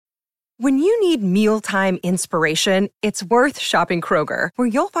When you need mealtime inspiration, it's worth shopping Kroger, where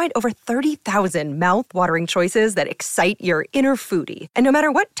you'll find over 30,000 mouth-watering choices that excite your inner foodie. And no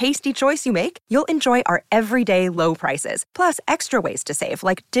matter what tasty choice you make, you'll enjoy our everyday low prices, plus extra ways to save,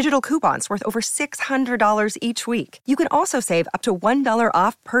 like digital coupons worth over $600 each week. You can also save up to $1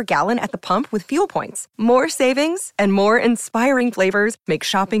 off per gallon at the pump with fuel points. More savings and more inspiring flavors make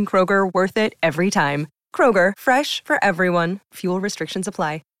shopping Kroger worth it every time. Kroger, fresh for everyone. Fuel restrictions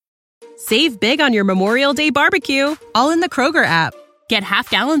apply. Save big on your Memorial Day barbecue, all in the Kroger app. Get half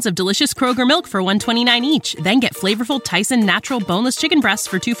gallons of delicious Kroger milk for $1.29 each. Then get flavorful Tyson natural boneless chicken breasts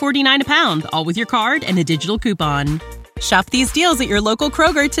for $2.49 a pound, all with your card and a digital coupon. Shop these deals at your local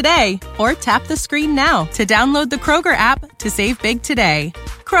Kroger today, or tap the screen now to download the Kroger app to save big today.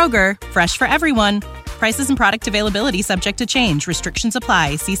 Kroger, fresh for everyone. Prices and product availability subject to change. Restrictions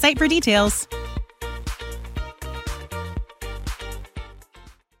apply. See site for details.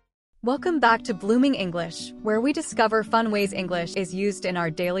 Welcome back to Blooming English, where we discover fun ways English is used in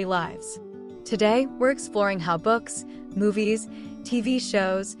our daily lives. Today, we're exploring how books, movies, TV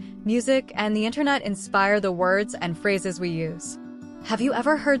shows, music, and the internet inspire the words and phrases we use. Have you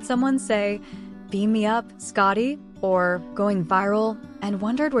ever heard someone say, "Beam me up, Scotty," or "going viral," and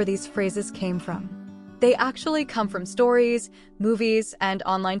wondered where these phrases came from? They actually come from stories, movies, and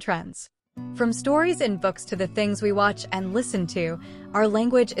online trends. From stories in books to the things we watch and listen to, our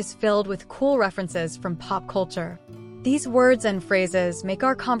language is filled with cool references from pop culture. These words and phrases make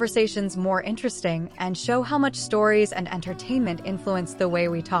our conversations more interesting and show how much stories and entertainment influence the way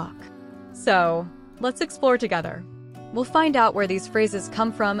we talk. So, let's explore together. We'll find out where these phrases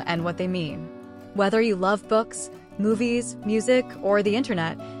come from and what they mean. Whether you love books, movies, music, or the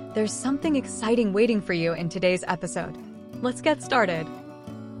internet, there's something exciting waiting for you in today's episode. Let's get started.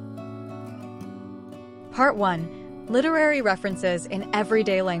 Part 1. Literary references in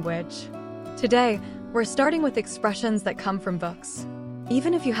everyday language. Today, we're starting with expressions that come from books.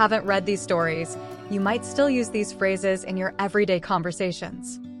 Even if you haven't read these stories, you might still use these phrases in your everyday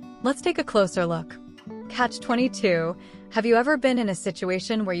conversations. Let's take a closer look. Catch-22. Have you ever been in a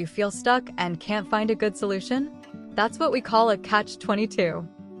situation where you feel stuck and can't find a good solution? That's what we call a catch-22.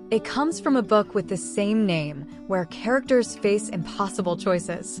 It comes from a book with the same name, where characters face impossible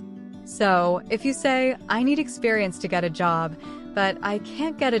choices. So, if you say, "I need experience to get a job, but I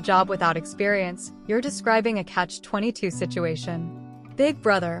can't get a job without experience," you're describing a catch-22 situation. Big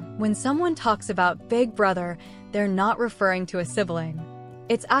Brother. When someone talks about Big Brother, they're not referring to a sibling.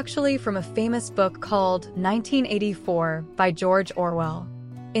 It's actually from a famous book called 1984 by George Orwell.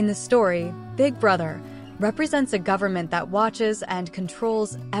 In the story, Big Brother represents a government that watches and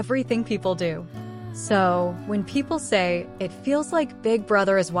controls everything people do. So, when people say, "It feels like Big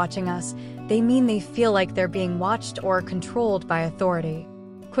Brother is watching us," they mean they feel like they're being watched or controlled by authority.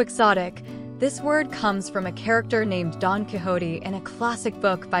 Quixotic. This word comes from a character named Don Quixote in a classic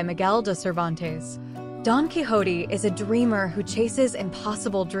book by Miguel de Cervantes. Don Quixote is a dreamer who chases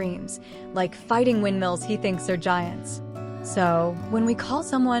impossible dreams, like fighting windmills he thinks are giants. So, when we call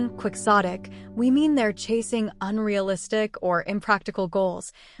someone quixotic, we mean they're chasing unrealistic or impractical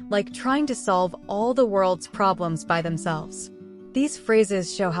goals, like trying to solve all the world's problems by themselves. These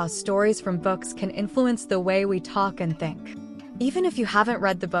phrases show how stories from books can influence the way we talk and think. Even if you haven't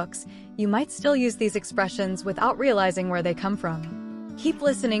read the books, you might still use these expressions without realizing where they come from. Keep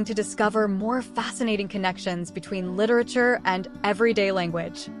listening to discover more fascinating connections between literature and everyday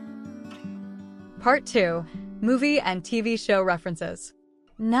language. Part 2. Movie and TV show references.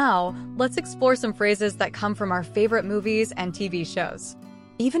 Now, let's explore some phrases that come from our favorite movies and TV shows.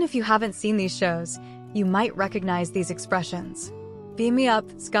 Even if you haven't seen these shows, you might recognize these expressions. "Beam me up,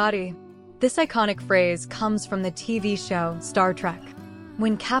 Scotty." This iconic phrase comes from the TV show Star Trek.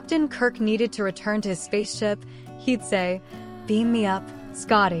 When Captain Kirk needed to return to his spaceship, he'd say, "Beam me up,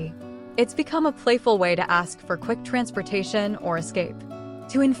 Scotty." It's become a playful way to ask for quick transportation or escape.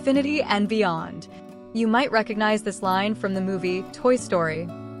 To infinity and beyond. You might recognize this line from the movie Toy Story.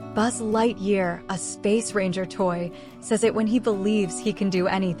 Buzz Lightyear, a Space Ranger toy, says it when he believes he can do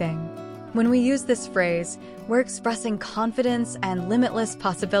anything. When we use this phrase, we're expressing confidence and limitless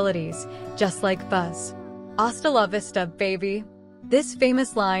possibilities, just like Buzz. Hasta la vista, baby. This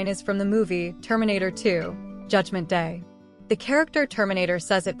famous line is from the movie Terminator 2, Judgment Day. The character Terminator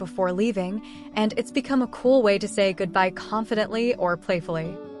says it before leaving, and it's become a cool way to say goodbye confidently or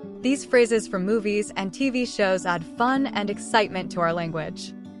playfully. These phrases from movies and TV shows add fun and excitement to our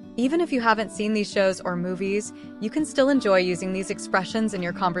language. Even if you haven't seen these shows or movies, you can still enjoy using these expressions in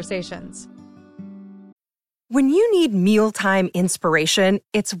your conversations. When you need mealtime inspiration,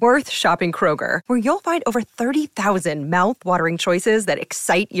 it's worth shopping Kroger, where you'll find over 30,000 mouth-watering choices that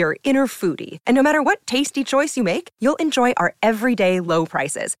excite your inner foodie. And no matter what tasty choice you make, you'll enjoy our everyday low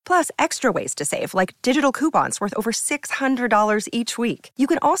prices, plus extra ways to save, like digital coupons worth over $600 each week. You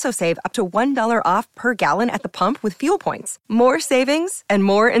can also save up to $1 off per gallon at the pump with fuel points. More savings and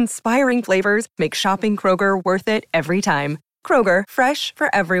more inspiring flavors make shopping Kroger worth it every time. Kroger, fresh for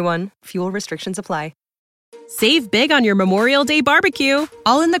everyone. Fuel restrictions apply. Save big on your Memorial Day barbecue,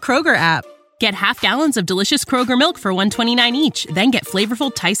 all in the Kroger app. Get half gallons of delicious Kroger milk for $1.29 each. Then get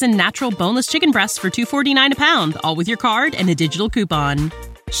flavorful Tyson natural boneless chicken breasts for $2.49 a pound, all with your card and a digital coupon.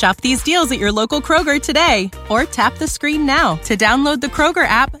 Shop these deals at your local Kroger today, or tap the screen now to download the Kroger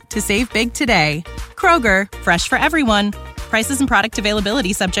app to save big today. Kroger, fresh for everyone. Prices and product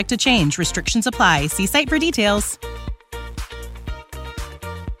availability subject to change. Restrictions apply. See site for details.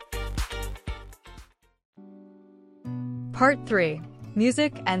 Part 3.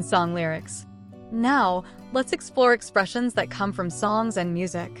 Music and Song Lyrics. Now, let's explore expressions that come from songs and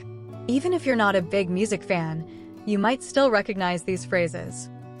music. Even if you're not a big music fan, you might still recognize these phrases.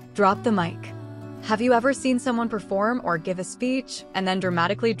 Drop the mic. Have you ever seen someone perform or give a speech and then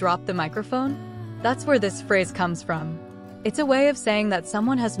dramatically drop the microphone? That's where this phrase comes from. It's a way of saying that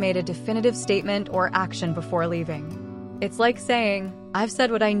someone has made a definitive statement or action before leaving. It's like saying, "I've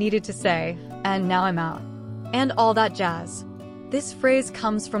said what I needed to say, and now I'm out." And all that jazz. This phrase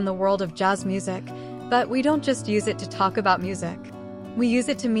comes from the world of jazz music, but we don't just use it to talk about music. We use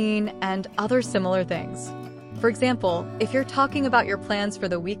it to mean and other similar things. For example, if you're talking about your plans for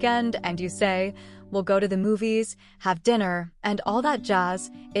the weekend and you say, "We'll go to the movies, have dinner, and all that jazz,"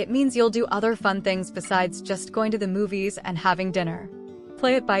 it means you'll do other fun things besides just going to the movies and having dinner.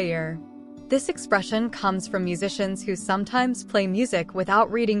 Play it by ear. This expression comes from musicians who sometimes play music without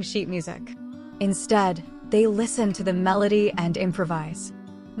reading sheet music. Instead, they listen to the melody and improvise.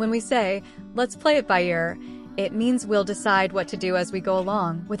 When we say, "Let's play it by ear," it means we'll decide what to do as we go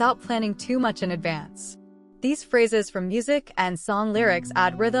along without planning too much in advance. These phrases from music and song lyrics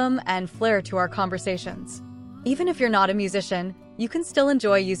add rhythm and flair to our conversations. Even if you're not a musician, you can still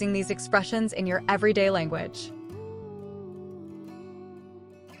enjoy using these expressions in your everyday language.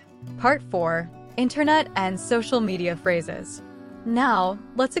 Part 4. Internet and social media phrases. Now,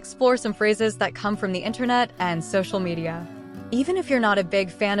 let's explore some phrases that come from the internet and social media. Even if you're not a big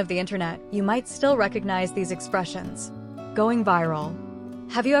fan of the internet, you might still recognize these expressions. Going viral.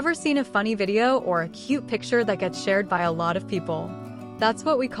 Have you ever seen a funny video or a cute picture that gets shared by a lot of people? That's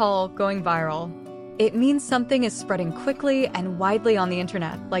what we call going viral. It means something is spreading quickly and widely on the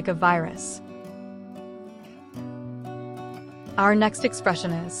internet, like a virus. Our next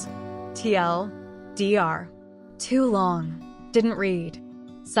expression is TLDR. Too long. Didn't read.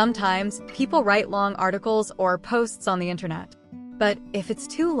 Sometimes people write long articles or posts on the internet. But if it's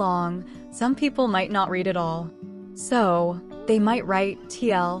too long, some people might not read it all. So, they might write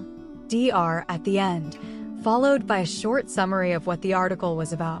TLDR at the end, followed by a short summary of what the article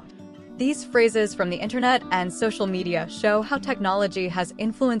was about. These phrases from the internet and social media show how technology has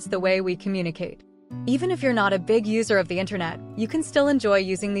influenced the way we communicate. Even if you're not a big user of the internet, you can still enjoy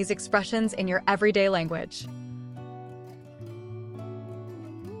using these expressions in your everyday language.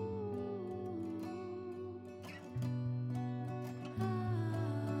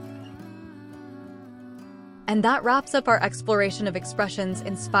 And that wraps up our exploration of expressions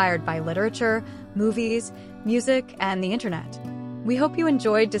inspired by literature, movies, music, and the internet. We hope you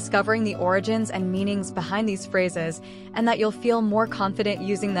enjoyed discovering the origins and meanings behind these phrases and that you'll feel more confident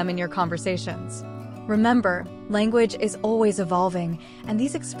using them in your conversations. Remember, language is always evolving, and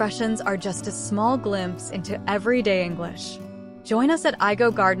these expressions are just a small glimpse into everyday English. Join us at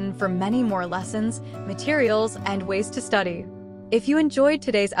iGo Garden for many more lessons, materials, and ways to study. If you enjoyed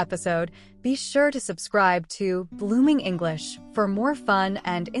today's episode, be sure to subscribe to Blooming English for more fun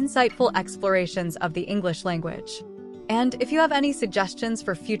and insightful explorations of the English language. And if you have any suggestions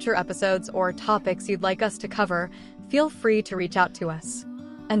for future episodes or topics you'd like us to cover, feel free to reach out to us.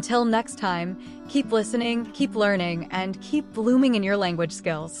 Until next time, keep listening, keep learning, and keep blooming in your language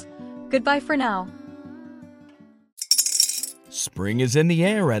skills. Goodbye for now. Spring is in the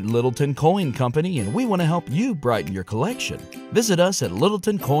air at Littleton Coin Company, and we want to help you brighten your collection. Visit us at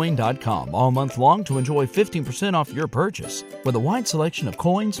littletoncoin.com all month long to enjoy 15% off your purchase. With a wide selection of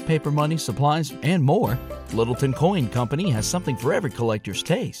coins, paper money, supplies, and more, Littleton Coin Company has something for every collector's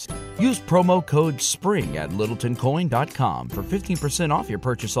taste. Use promo code SPRING at littletoncoin.com for 15% off your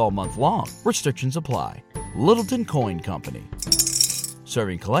purchase all month long. Restrictions apply. Littleton Coin Company.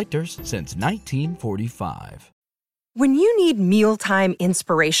 Serving collectors since 1945. When you need mealtime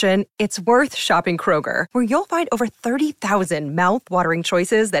inspiration, it's worth shopping Kroger, where you'll find over 30,000 mouth-watering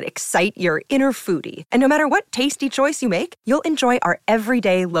choices that excite your inner foodie. And no matter what tasty choice you make, you'll enjoy our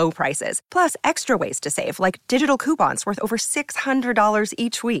everyday low prices, plus extra ways to save, like digital coupons worth over $600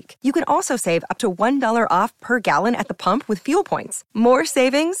 each week. You can also save up to $1 off per gallon at the pump with fuel points. More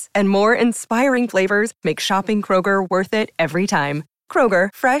savings and more inspiring flavors make shopping Kroger worth it every time. Kroger,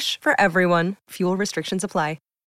 fresh for everyone. Fuel restrictions apply.